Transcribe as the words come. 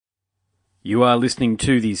You are listening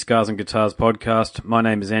to the Scars and Guitars podcast. My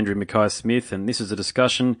name is Andrew Mackay-Smith, and this is a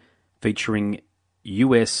discussion featuring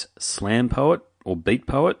US slam poet or beat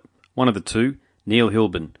poet, one of the two, Neil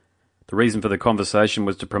Hilborn. The reason for the conversation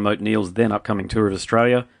was to promote Neil's then upcoming tour of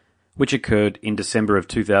Australia, which occurred in December of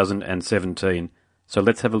 2017. So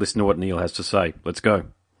let's have a listen to what Neil has to say. Let's go.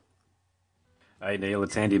 Hey Neil,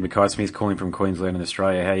 it's Andy Mackay-Smith calling from Queensland in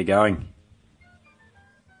Australia. How are you going?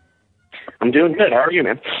 I'm doing good. How are you,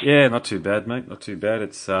 man? Yeah, not too bad, mate. Not too bad.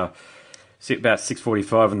 It's about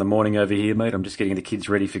 6:45 in the morning over here, mate. I'm just getting the kids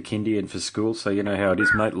ready for kindy and for school, so you know how it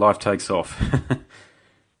is, mate. Life takes off.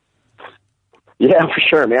 Yeah, for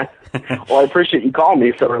sure, man. Well, I appreciate you calling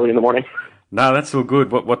me so early in the morning. No, that's all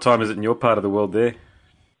good. What time is it in your part of the world there?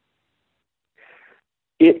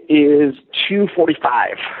 It is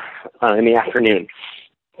 2:45 in the afternoon.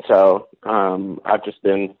 So I've just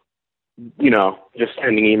been, just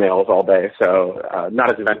sending emails all day. So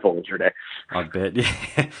not as eventful as your day. I bet.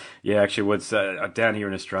 Yeah, yeah. Actually, what's down here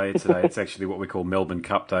in Australia today? It's actually what we call Melbourne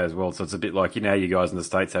Cup Day as well. So it's a bit like how you guys in the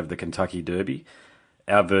States have the Kentucky Derby.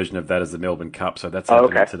 Our version of that is the Melbourne Cup. So that's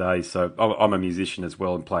happening today. So I'm a musician as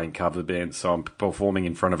well and playing cover bands. So I'm performing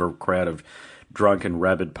in front of a crowd of drunken,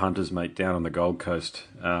 rabid punters, mate, down on the Gold Coast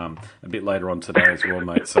a bit later on today as well,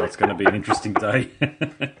 mate. So it's going to be an interesting day.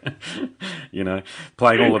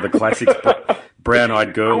 Playing all of the classics, Brown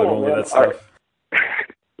Eyed Girl and all of that stuff.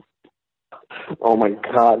 Oh, my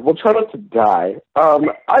God. Well, try not to die. I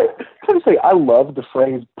have to say, I love the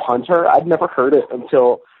phrase punter. I'd never heard it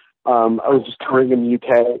until I was just touring in the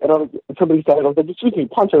UK, and somebody said it. I was like, "Excuse me,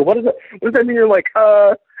 punter. What is it? What does that mean?" You're like,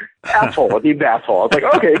 asshole. It means asshole. I was like,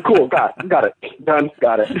 okay, cool, got it, done,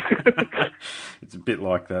 got it. It's a bit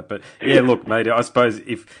like that, but yeah, look, mate. I suppose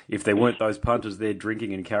if there weren't those punters there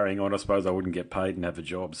drinking and carrying on, I suppose I wouldn't get paid and have a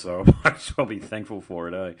job. So I'll be thankful for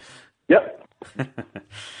it, eh? Yep. Okay.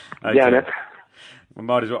 Yeah, man. We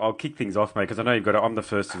might as well. I'll kick things off, mate, because I know you've got. I'm the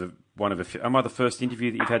first of one of a. Am I the first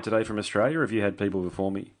interview that you've had today from Australia, or have you had people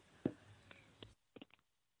before me?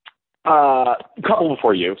 A couple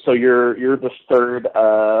before you, so you're the third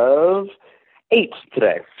of 8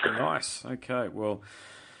 today. Nice. Okay. Well,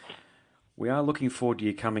 we are looking forward to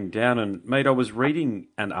you coming down. And mate, I was reading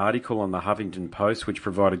an article on the Huffington Post which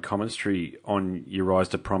provided commentary on your rise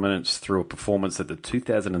to prominence through a performance at the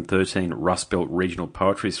 2013 Rust Belt Regional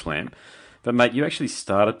Poetry Slam. But mate, you actually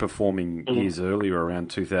started performing years earlier, around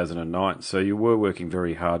 2009. So you were working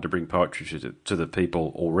very hard to bring poetry to the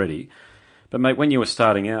people already. But mate, when you were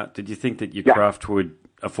starting out, did you think that your craft would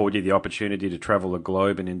afford you the opportunity to travel the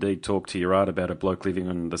globe and indeed talk to your art about a bloke living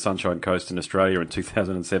on the Sunshine Coast in Australia in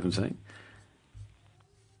 2017?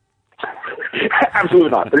 Absolutely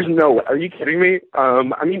not. There's no way. Are you kidding me?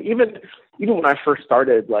 I mean, even when I first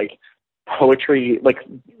started, poetry on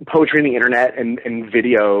the internet and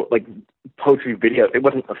video, poetry videos, it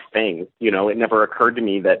wasn't a thing. It never occurred to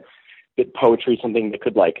me that poetry is something that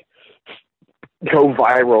could go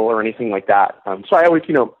viral or anything like that. So I always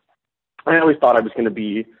thought I was going to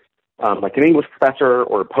be an English professor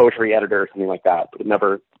or a poetry editor or something like that. But it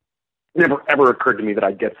never ever occurred to me that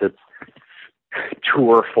I'd get to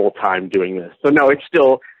tour full time doing this. So no, it's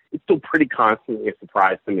still pretty constantly a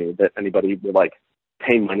surprise to me that anybody would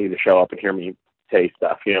pay money to show up and hear me say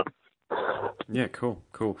stuff. Yeah, cool.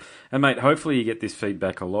 And mate, hopefully you get this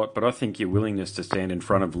feedback a lot. But I think your willingness to stand in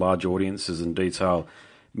front of large audiences and detail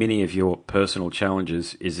many of your personal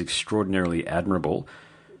challenges is extraordinarily admirable.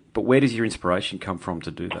 But where does your inspiration come from to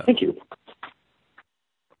do that? Thank you.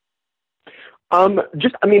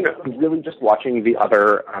 Really just watching the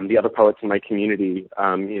other poets in my community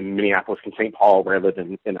in Minneapolis and St. Paul, where I live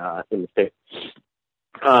in the States.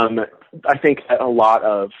 I think that a lot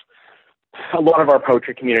of our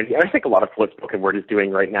poetry community, and I think a lot of what spoken word is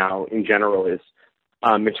doing right now in general, is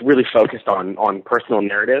it's really focused on personal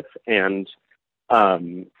narrative and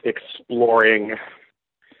exploring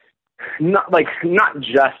not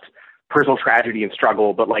just personal tragedy and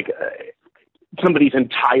struggle, but somebody's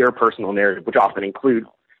entire personal narrative, which often includes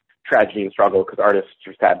tragedy and struggle because artists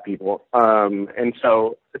are sad people. And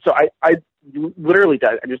so I literally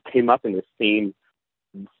I just came up in this scene,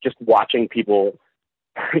 just watching people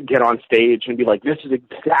get on stage and be like, "This is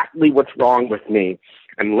exactly what's wrong with me,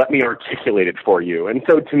 and let me articulate it for you." And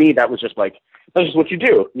so to me, that was just what you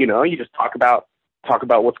do. You just talk about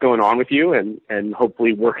what's going on with you and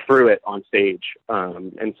hopefully work through it on stage.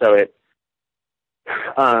 And so it's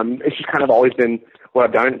just kind of always been what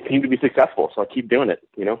I've done. It seemed to be successful, so I keep doing it,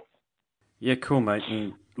 Yeah, cool, mate.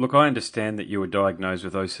 And look, I understand that you were diagnosed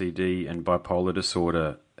with OCD and bipolar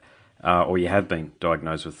disorder or you have been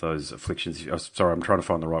diagnosed with those afflictions. Sorry, I'm trying to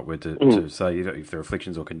find the right word to say if they're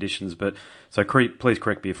afflictions or conditions. But so please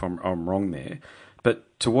correct me if I'm wrong there.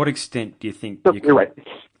 But to what extent do you think you're right?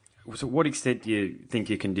 So, what extent do you think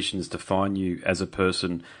your conditions define you as a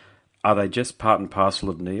person? Are they just part and parcel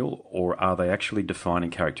of Neil, or are they actually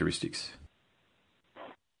defining characteristics?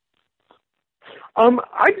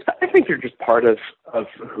 I think you're just part of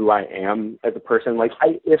who I am as a person. Like,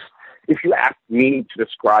 if you ask me to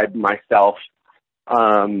describe myself,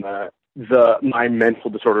 my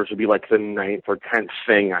mental disorders would be like the 9th or 10th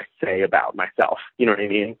thing I say about myself. You know what I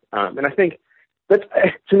mean? And I think that's,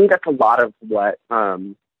 to me, that's a lot of what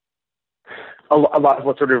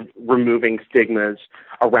sort of removing stigmas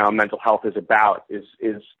around mental health is about. Is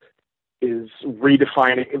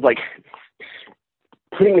redefining, like,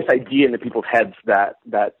 putting this idea into people's heads that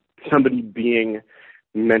somebody being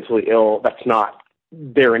mentally ill, that's not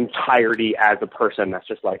their entirety as a person. That's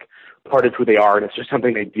just like part of who they are, and it's just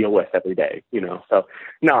something they deal with every day, you know? So,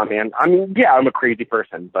 no, man, I mean, yeah, I'm a crazy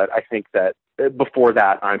person, but I think that before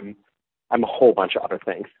that, I'm a whole bunch of other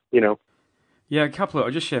things, you know? Yeah,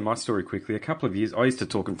 I'll just share my story quickly. A couple of years, I used to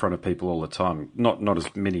talk in front of people all the time. Not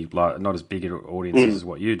as many, not as big audiences as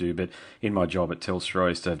what you do, but in my job at Telstra, I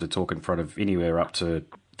used to have to talk in front of anywhere up to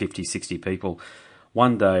 50, 60 people.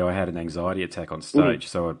 One day I had an anxiety attack on stage.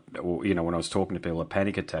 So, when I was talking to people, a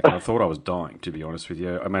panic attack, and I thought I was dying, to be honest with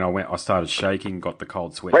you. I mean, I started shaking, got the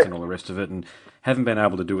cold sweats and all the rest of it, and haven't been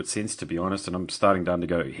able to do it since, to be honest. And I'm starting to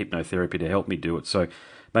undergo hypnotherapy to help me do it. So,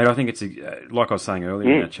 mate, I think it's, like I was saying earlier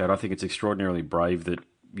in that chat, I think it's extraordinarily brave that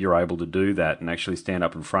you're able to do that and actually stand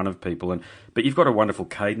up in front of people. But you've got a wonderful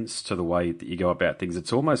cadence to the way that you go about things.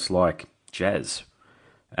 It's almost like jazz.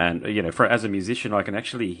 And, as a musician, I can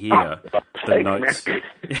actually hear the notes.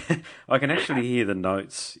 I can actually hear the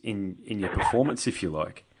notes in your performance, if you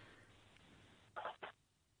like.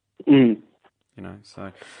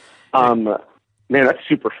 So. Man, that's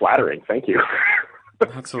super flattering. Thank you.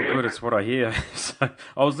 That's all good. It's what I hear. So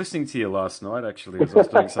I was listening to you last night, actually, as I was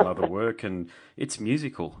doing some other work, and it's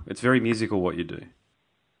musical. It's very musical what you do.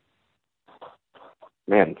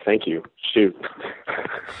 Man, thank you. Shoot.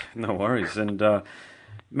 No worries. And,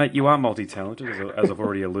 mate, you are multi-talented, as I've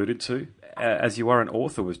already alluded to, as you are an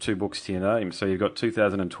author with 2 books to your name. So you've got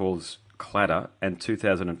 2012's Clatter and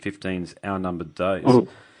 2015's Our Numbered Days.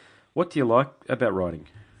 What do you like about writing?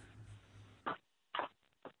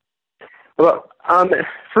 Well,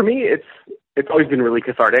 for me, it's always been really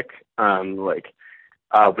cathartic. Whenever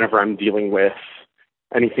I'm dealing with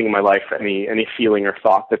anything in my life, any feeling or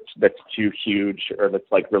thought that's too huge or that's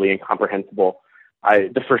like really incomprehensible,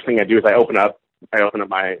 the first thing I do is I open up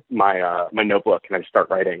my notebook and I start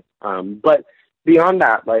writing. But beyond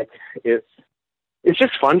that, like, it's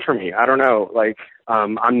just fun for me. I don't know, like, I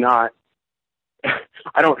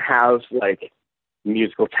don't have like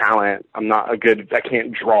musical talent. I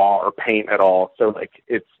can't draw or paint at all. So like,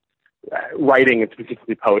 it's writing, and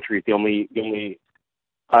specifically poetry, is the only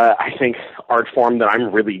I think art form that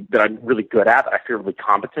I'm really good at, that I feel really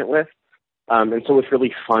competent with. And so it's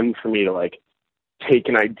really fun for me to like take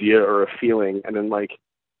an idea or a feeling and then like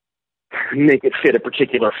make it fit a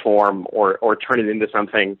particular form or turn it into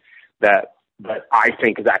something that I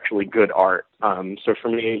think is actually good art. So for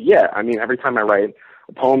me, yeah, I mean, every time I write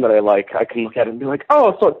a poem that I like, I can look at it and be like,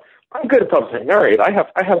 oh, so I'm good at something. All right, I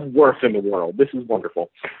have worth in the world. This is wonderful.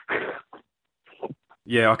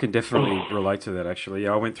 Yeah, I can definitely relate to that, actually.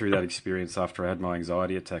 Yeah, I went through that experience after I had my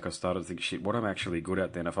anxiety attack. I started to think, shit, what am I actually good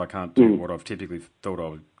at then if I can't do what I've typically thought I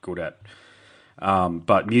was good at?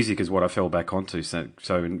 But music is what I fell back onto. So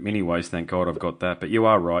in many ways, thank God I've got that. But you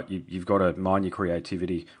are right. You've got to mine your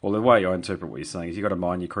creativity. Well, the way I interpret what you're saying is you've got to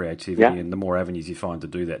mine your creativity, and the more avenues you find to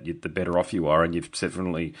do that, the better off you are. And you've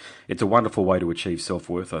definitely, it's a wonderful way to achieve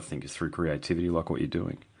self-worth, I think, is through creativity, like what you're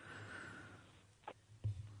doing.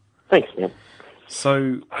 Thanks, man.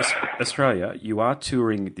 So, Australia, you are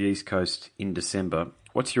touring the East Coast in December.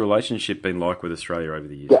 What's your relationship been like with Australia over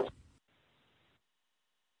the years? Yeah.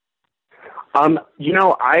 I've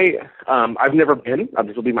never been.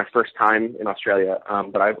 This will be my first time in Australia.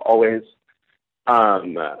 But I've always,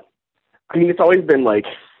 it's always been like,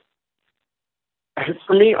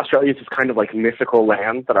 for me, Australia is just kind of like mythical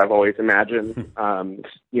land that I've always imagined.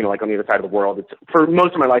 Like on the other side of the world. It's for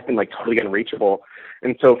most of my life been like totally unreachable.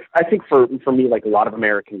 And so I think for me, like a lot of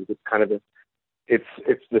Americans, it's kind of it's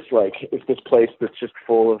this place that's just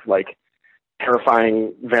full of like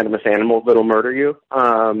terrifying venomous animals that'll murder you.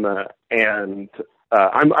 I'm a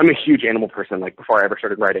huge animal person. Like before I ever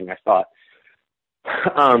started writing, I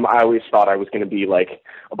always thought I was going to be like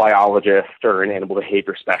a biologist or an animal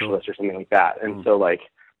behavior specialist or something like that. And so like,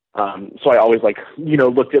 So I always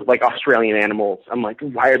looked at like Australian animals. I'm like,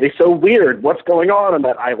 why are they so weird? What's going on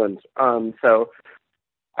that island? So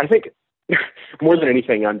I think more than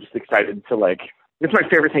anything, I'm just excited to it's my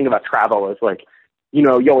favorite thing about travel is you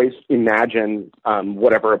always imagine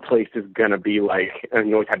whatever a place is going to be like, and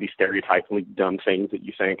you always have these stereotypes and like dumb things that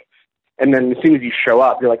you think. And then as soon as you show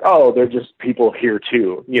up, you're like, oh, they're just people here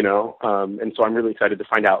too, And so I'm really excited to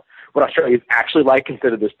find out what Australia is actually like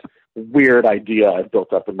instead of this weird idea I've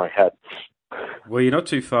built up in my head. Well, you're not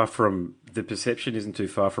too far from, the perception isn't too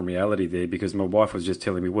far from reality there, because my wife was just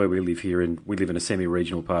telling me where we live here, and we live in a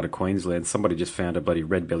semi-regional part of Queensland. Somebody just found a bloody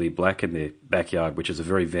red-bellied black in their backyard, which is a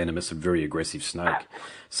very venomous and very aggressive snake.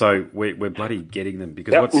 So we're bloody getting them,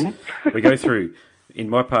 because we go through, in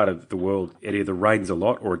my part of the world, it either rains a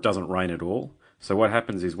lot or it doesn't rain at all. So what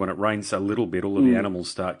happens is when it rains a little bit, all of the animals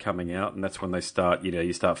start coming out, and that's when they start,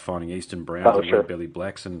 you start finding eastern browns and red-bellied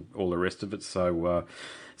blacks and all the rest of it.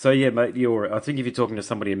 So yeah, mate, I think if you're talking to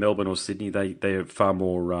somebody in Melbourne or Sydney, they're far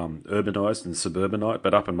more urbanised and suburbanite.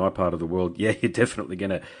 But up in my part of the world, yeah, you're definitely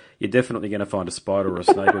gonna find a spider or a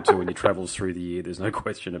snake or two when you travels through the year. There's no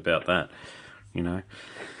question about that,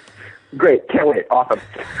 Great, can't wait, awesome.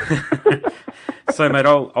 So, mate,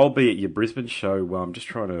 I'll be at your Brisbane show. I'm just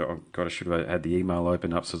trying to. I should have had the email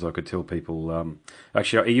open up so as I could tell people.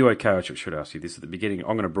 Actually, are you okay? I should ask you this at the beginning.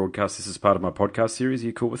 I'm going to broadcast this as part of my podcast series. Are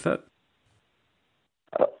you cool with that?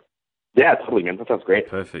 Yeah, totally, man. That sounds great.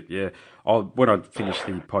 Perfect. Yeah, when I finish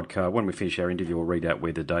the podcast, when we finish our interview, I'll read out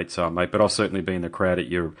where the dates are, mate. But I'll certainly be in the crowd at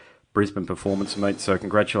your Brisbane performance, mate. So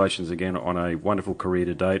congratulations again on a wonderful career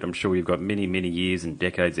to date. I'm sure you've got many, many years and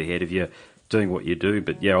decades ahead of you doing what you do.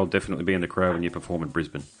 But yeah, I'll definitely be in the crowd when you perform in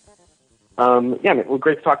Brisbane. Yeah, man. Well,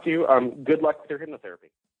 great to talk to you. Good luck with your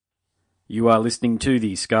hypnotherapy. You are listening to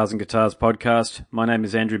the Scars and Guitars podcast. My name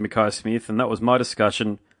is Andrew Mackay-Smith, and that was my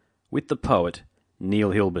discussion with the poet,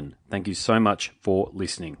 Neil Hilbin. Thank you so much for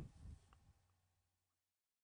listening.